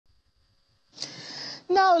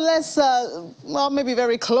Now let's, well, maybe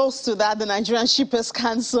very close to that, the Nigerian Shippers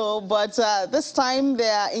Council, but this time they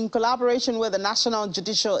are in collaboration with the National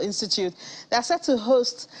Judicial Institute. They're set to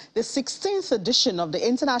host the 16th edition of the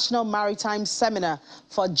International Maritime Seminar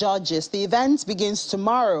for Judges. The event begins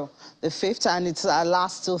tomorrow, the 5th, and it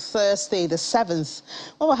lasts till Thursday, the 7th.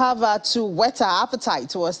 We'll have to whet our appetite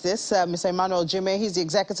towards this. Mr. Emmanuel Jime, he's the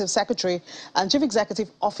Executive Secretary and Chief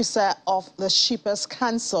Executive Officer of the Shippers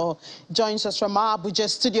Council, joins us from our Abuja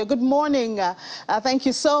studio. Good morning. Thank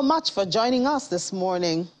you so much for joining us this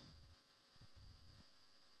morning.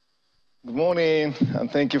 Good morning,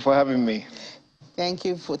 and thank you for having me. Thank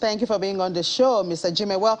you for being on the show, Mr.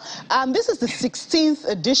 Jime. Well, this is the 16th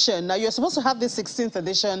edition. Now, you're supposed to have this 16th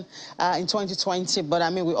edition in 2020, but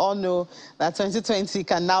I mean, we all know that 2020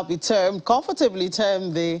 can now be comfortably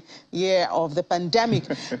termed the year of the pandemic.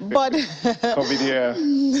 But COVID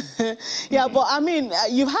year. Yeah, but I mean,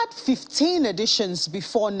 you've had 15 editions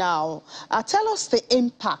before now. Tell us the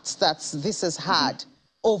impact that this has had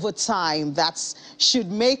over time that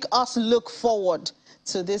should make us look forward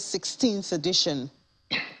to this 16th edition.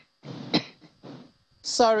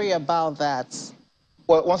 Sorry about that.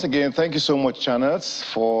 Well, once again, thank you so much, Janet,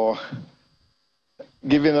 for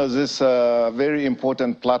giving us this very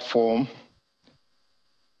important platform.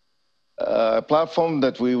 A platform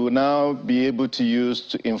that we will now be able to use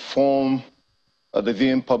to inform the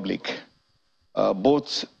viewing public,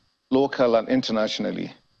 both local and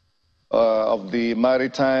internationally, of the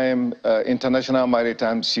Maritime, International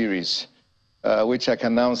Maritime Series, which I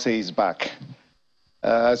can now say is back.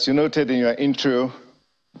 As you noted in your intro,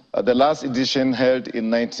 the last edition held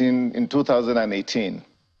in 2018.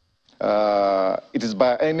 It is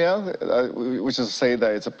biennial, which is to say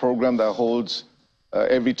that it's a program that holds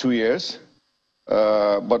every 2 years,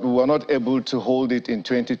 but we were not able to hold it in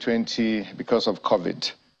 2020 because of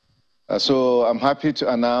COVID. So I'm happy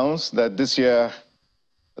to announce that this year,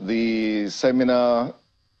 the seminar,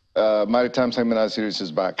 Maritime Seminar Series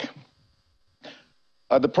is back.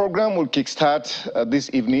 The program will kickstart this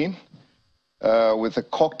evening with a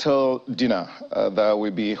cocktail dinner that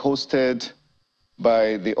will be hosted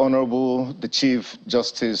by the Honorable, the Chief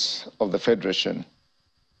Justice of the Federation,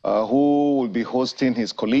 who will be hosting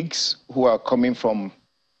his colleagues who are coming from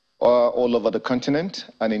all over the continent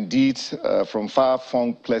and indeed from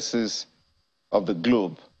far-flung places of the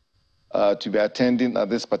globe to be attending at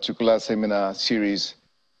this particular seminar series.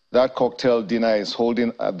 That cocktail dinner is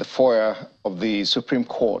holding at the foyer of the Supreme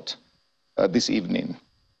Court this evening.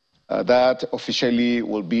 That officially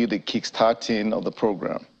will be the kickstarting of the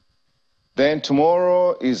program. Then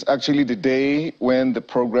tomorrow is actually the day when the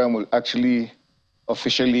program will actually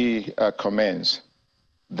officially commence.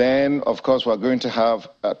 Then, of course, we're going to have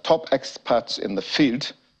top experts in the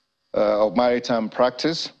field of maritime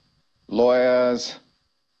practice, lawyers,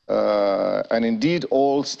 and indeed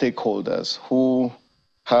all stakeholders who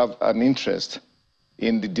have an interest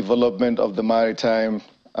in the development of the maritime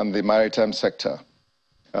and the maritime sector.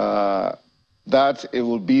 That it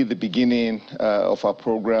will be the beginning of our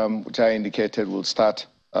program, which I indicated will start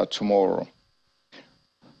tomorrow.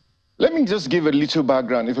 Let me just give a little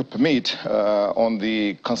background, if you permit, on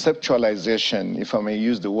the conceptualization, if I may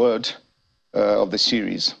use the word, of the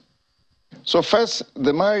series. So first,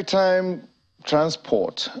 the maritime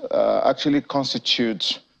transport actually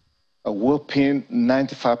constitutes a whopping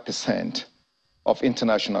 95% of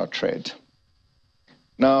international trade.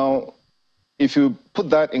 Now, if you put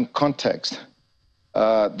that in context,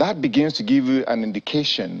 that begins to give you an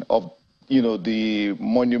indication of, the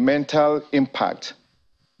monumental impact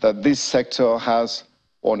that this sector has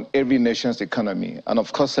on every nation's economy, and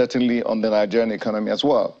of course, certainly on the Nigerian economy as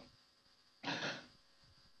well.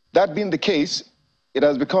 That being the case, it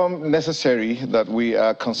has become necessary that we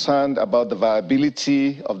are concerned about the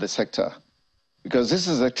viability of the sector, because this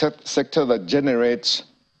is a sector that generates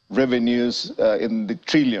revenues in the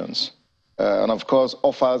trillions, and of course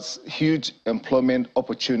offers huge employment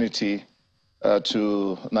opportunity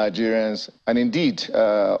to Nigerians and indeed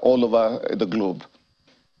all over the globe.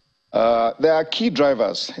 There are key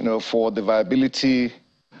drivers, for the viability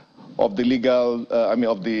of the legal,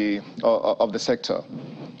 of the sector.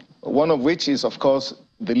 One of which is, of course,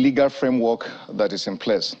 the legal framework that is in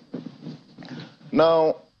place.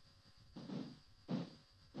 Now,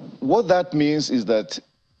 what that means is that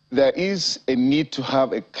there is a need to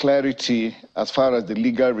have a clarity as far as the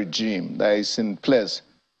legal regime that is in place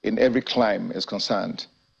in every clime is concerned.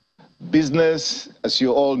 Business, as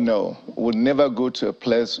you all know, will never go to a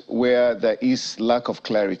place where there is lack of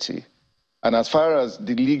clarity. And as far as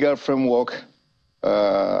the legal framework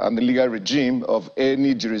and the legal regime of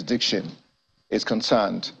any jurisdiction is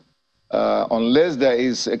concerned, unless there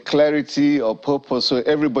is a clarity or purpose, so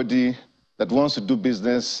everybody that wants to do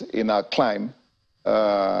business in our climb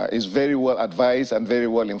is very well advised and very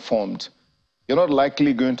well informed, you're not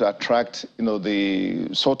likely going to attract, the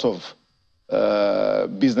sort of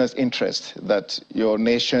business interest that your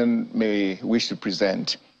nation may wish to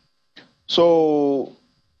present. So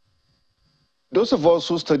those of us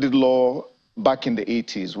who studied law back in the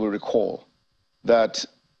 80s will recall that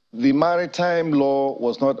the maritime law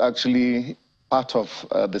was not actually part of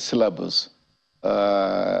the syllabus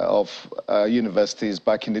of universities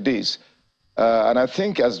back in the days. And I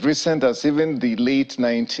think as recent as even the late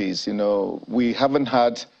 90s, we haven't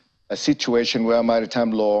had a situation where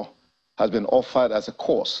maritime law has been offered as a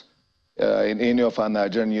course in any of our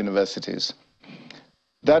Nigerian universities.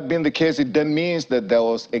 That being the case, it then means that there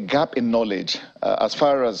was a gap in knowledge as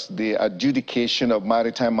far as the adjudication of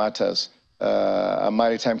maritime matters and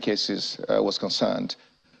maritime cases was concerned.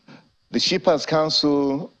 The Shippers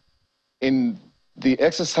Council, in the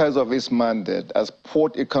exercise of its mandate as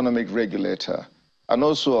port economic regulator, and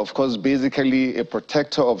also, of course, basically a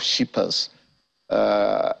protector of shippers,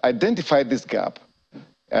 identified this gap.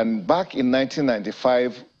 And back in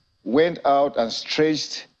 1995, went out and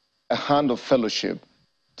stretched a hand of fellowship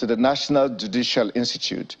to the National Judicial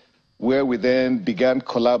Institute, where we then began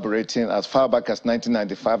collaborating as far back as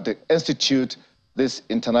 1995 to institute this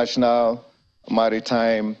international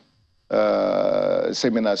maritime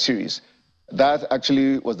seminar series. That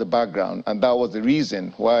actually was the background, and that was the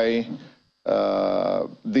reason why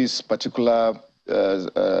this particular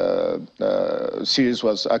series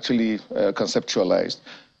was actually conceptualized.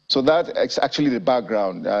 So that's actually the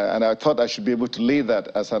background, and I thought I should be able to lay that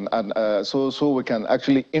as so we can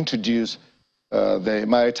actually introduce the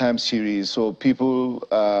maritime series, so people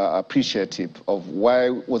are appreciative of why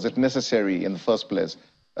was it necessary in the first place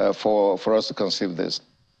for us to conceive this.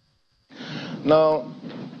 Now,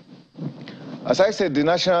 as I said, the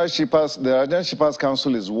Nigerian Shippers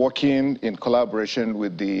Council is working in collaboration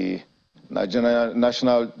with the Nigerian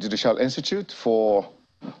National Judicial Institute for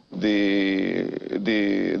the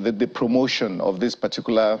promotion of this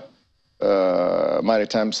particular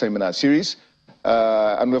maritime seminar series.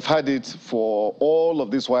 And we've had it for all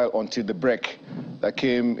of this while until the break that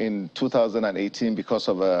came in 2018 because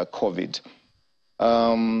of COVID.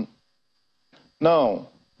 Now,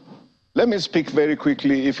 let me speak very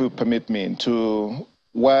quickly, if you permit me, to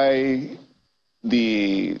why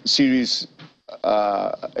the series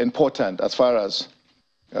are important as far as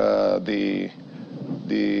the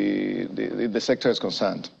sector is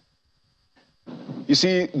concerned. You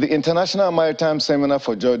see, the International Maritime Seminar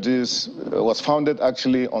for Judges was founded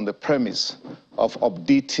actually on the premise of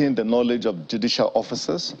updating the knowledge of judicial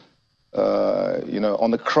officers,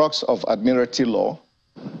 on the crux of admiralty law,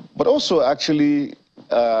 but also actually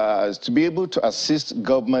to be able to assist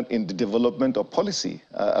government in the development of policy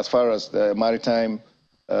as far as the maritime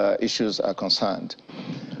issues are concerned.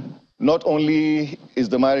 Not only is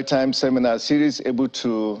the Maritime Seminar Series able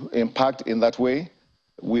to impact in that way,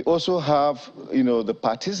 we also have, the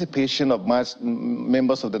participation of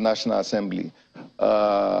members of the National Assembly.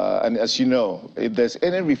 And as you know, if there's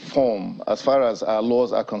any reform as far as our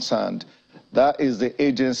laws are concerned, that is the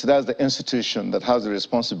agency, that's the institution that has the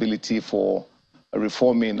responsibility for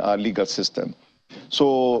reforming our legal system.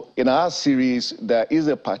 So in our series, there is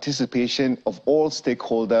a participation of all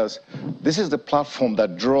stakeholders. This is the platform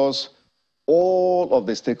that draws all of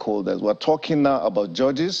the stakeholders. We're talking now about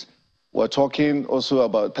judges. We're talking also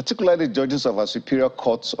about particularly judges of our superior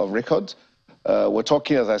courts of record. We're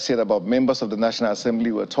talking, as I said, about members of the National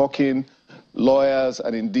Assembly. We're talking lawyers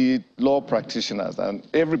and indeed law practitioners and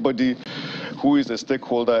everybody who is a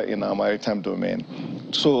stakeholder in our maritime domain.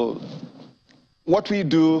 So what we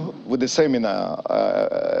do with the seminar,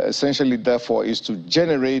 essentially, therefore, is to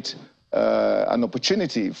generate an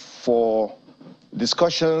opportunity for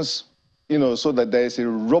discussions, so that there is a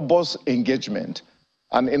robust engagement.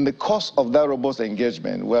 And in the course of that robust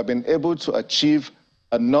engagement, we have been able to achieve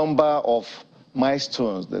a number of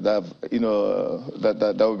milestones that have,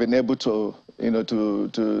 that we've been able to,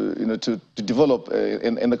 to develop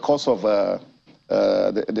in the course of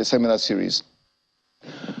the seminar series.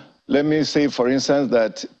 Let me say, for instance,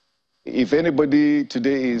 that if anybody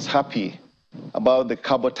today is happy about the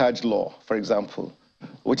cabotage law, for example,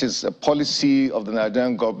 which is a policy of the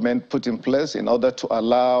Nigerian government put in place in order to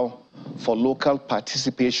allow for local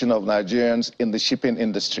participation of Nigerians in the shipping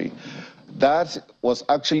industry. That was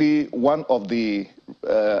actually one of the,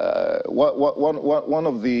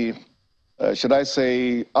 should I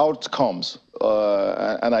say, outcomes,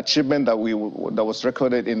 an achievement that was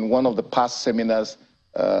recorded in one of the past seminars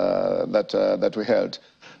that we held.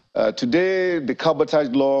 Today, the cabotage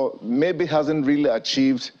law maybe hasn't really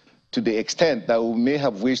achieved to the extent that we may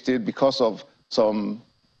have wished it because of some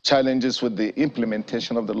challenges with the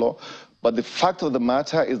implementation of the law. But the fact of the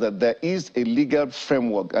matter is that there is a legal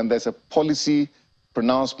framework and there's a policy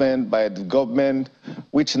pronouncement by the government,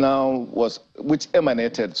 which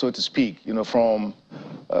emanated, so to speak, from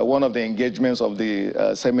one of the engagements of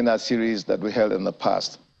the seminar series that we held in the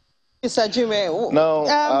past. Mr. Jume, now,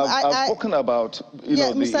 I've spoken about,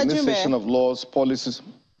 the initiation of laws, policies.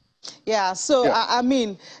 Yeah, so yeah. I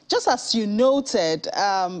mean, just as you noted,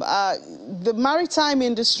 the maritime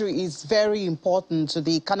industry is very important to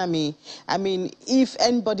the economy. I mean, if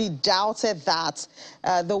anybody doubted that,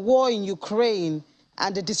 the war in Ukraine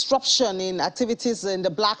and the disruption in activities in the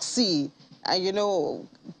Black Sea,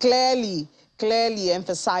 clearly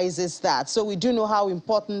emphasizes that. So we do know how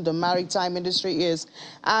important the maritime industry is.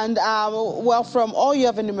 And well, from all you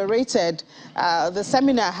have enumerated, the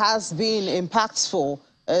seminar has been impactful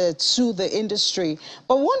to the industry.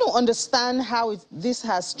 But we want to understand how this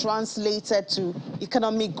has translated to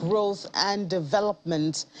economic growth and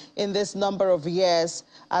development in this number of years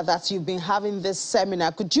that you've been having this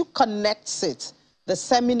seminar. Could you connect it, the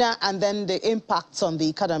seminar, and then the impacts on the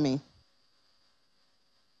economy?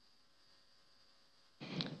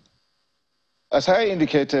 As I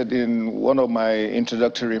indicated in one of my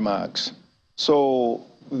introductory remarks, so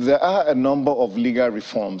there are a number of legal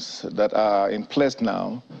reforms that are in place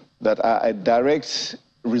now that are a direct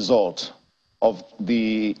result of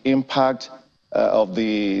the impact of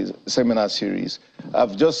the seminar series.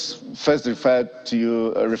 I've just first referred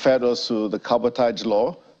us to the cabotage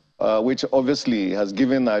law, which obviously has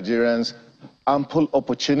given Nigerians ample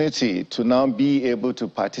opportunity to now be able to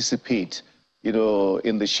participate,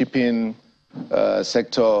 in the shipping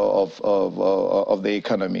sector of the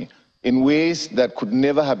economy in ways that could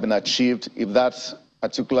never have been achieved if that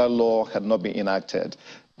particular law had not been enacted.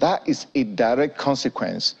 That is a direct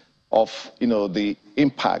consequence of, the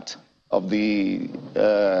impact of the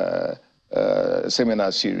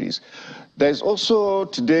seminar series. There's also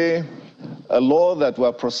today a law that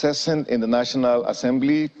we're processing in the National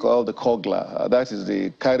Assembly called the COGLA. That is the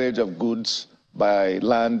Carriage of Goods by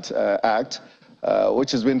Land Act. Which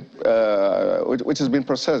has been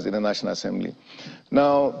processed in the National Assembly.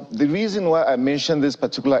 Now, the reason why I mention this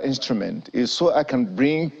particular instrument is so I can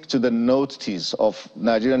bring to the notice of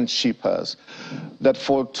Nigerian shippers that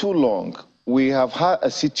for too long we have had a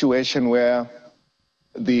situation where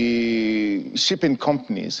the shipping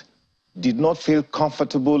companies did not feel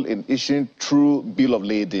comfortable in issuing true bill of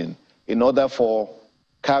lading in order for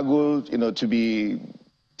cargo, to be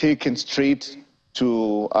taken straight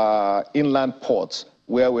to inland ports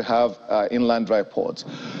where we have inland dry ports.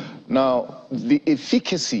 Now, the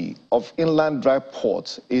efficacy of inland dry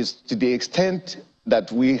ports is to the extent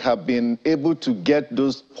that we have been able to get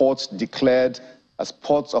those ports declared as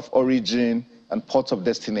ports of origin and ports of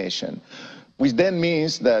destination, which then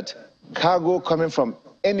means that cargo coming from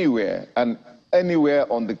anywhere and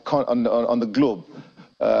anywhere on the globe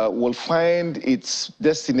will find its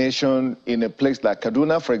destination in a place like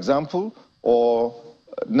Kaduna, for example, or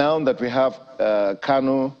now that we have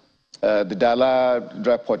Kano, the Dala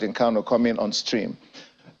dry port in Kano coming on stream.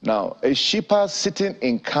 Now, a shipper sitting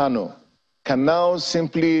in Kano can now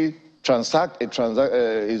simply transact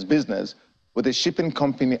his business with a shipping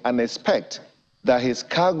company and expect that his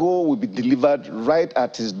cargo will be delivered right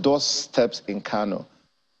at his doorsteps in Kano.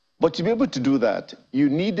 But to be able to do that, you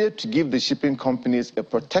needed to give the shipping companies a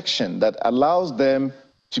protection that allows them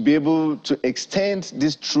to be able to extend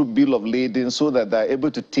this true bill of lading so that they're able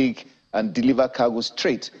to take and deliver cargo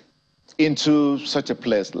straight into such a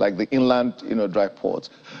place like the inland, dry ports.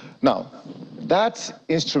 Now, that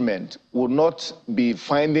instrument will not be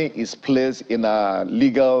finding its place in our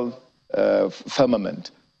legal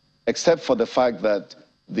firmament, except for the fact that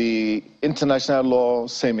the International Law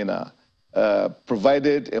Seminar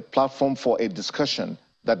provided a platform for a discussion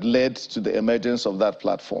that led to the emergence of that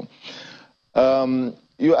platform.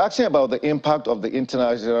 You're asking about the impact of the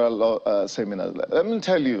International Law Seminar. Let me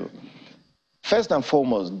tell you, first and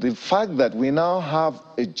foremost, the fact that we now have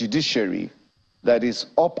a judiciary that is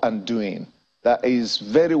up and doing, that is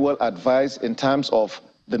very well advised in terms of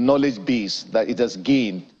the knowledge base that it has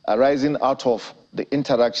gained, arising out of the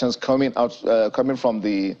interactions coming from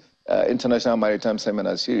the International Maritime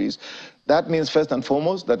Seminar Series. That means, first and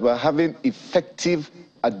foremost, that we're having effective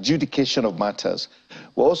adjudication of matters.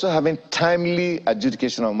 We're also having timely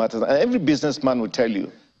adjudication of matters. And every businessman will tell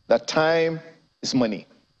you that time is money.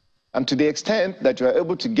 And to the extent that you are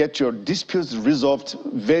able to get your disputes resolved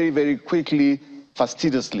very, very quickly,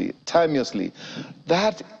 fastidiously, timeously,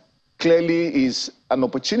 that clearly is an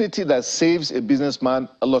opportunity that saves a businessman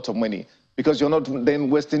a lot of money, because you're not then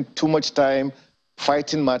wasting too much time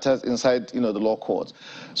fighting matters inside, the law courts.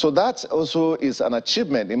 So that also is an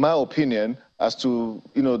achievement, in my opinion, as to,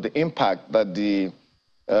 the impact that the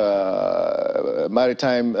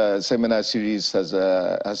Maritime seminar series has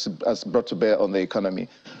brought to bear on the economy.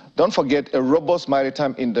 Don't forget, a robust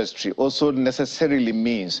maritime industry also necessarily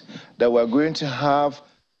means that we're going to have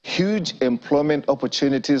huge employment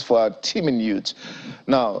opportunities for our teeming youth.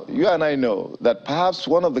 Now, you and I know that perhaps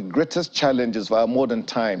one of the greatest challenges of our modern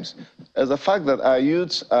times is the fact that our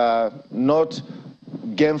youths are not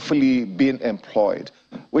gainfully being employed,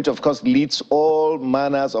 which of course leads all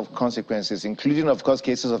manners of consequences, including of course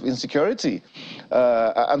cases of insecurity.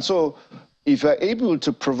 And so if you're able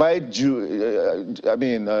to provide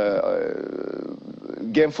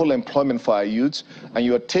gainful employment for our youths, and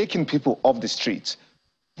you're taking people off the streets,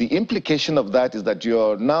 the implication of that is that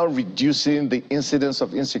you're now reducing the incidence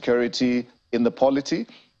of insecurity in the polity.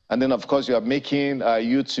 And then, of course, you are making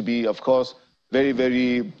youth to be, of course, very,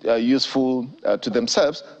 very useful to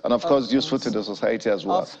themselves, and of course, useful to the society as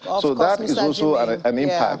well. So that is also an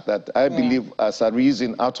impact that I believe as a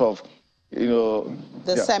reason out of,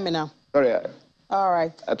 the seminar. Sorry. All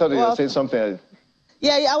right. I thought you were saying something.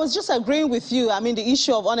 Yeah, I was just agreeing with you. I mean, the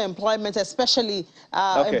issue of unemployment, especially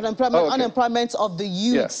unemployment of the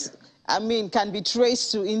youths, I mean, can be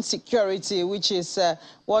traced to insecurity, which is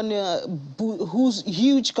one whose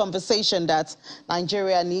huge conversation that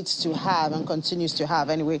Nigeria needs to have and continues to have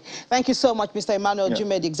anyway. Thank you so much, Mr. Emmanuel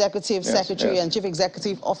Jume, the Executive Secretary and Chief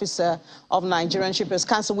Executive Officer of Nigerian Shippers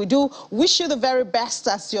Council. We do wish you the very best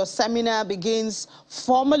as your seminar begins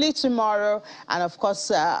formally tomorrow. And of course,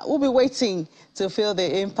 we'll be waiting to feel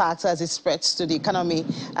the impact as it spreads to the economy.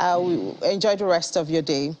 Enjoy the rest of your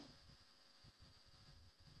day.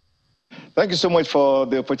 Thank you so much for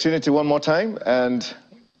the opportunity one more time, and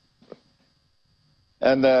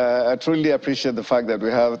I truly appreciate the fact that we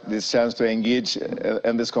have this chance to engage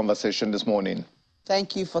in this conversation this morning.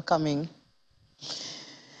 Thank you for coming.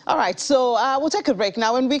 All right, so we'll take a break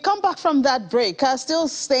now. When we come back from that break, still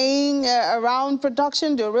staying around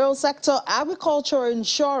production, the rail sector, agriculture,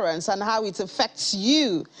 insurance, and how it affects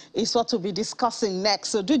you is what we'll be discussing next.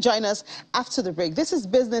 So do join us after the break. This is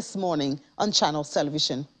Business Morning on Channels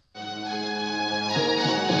Television.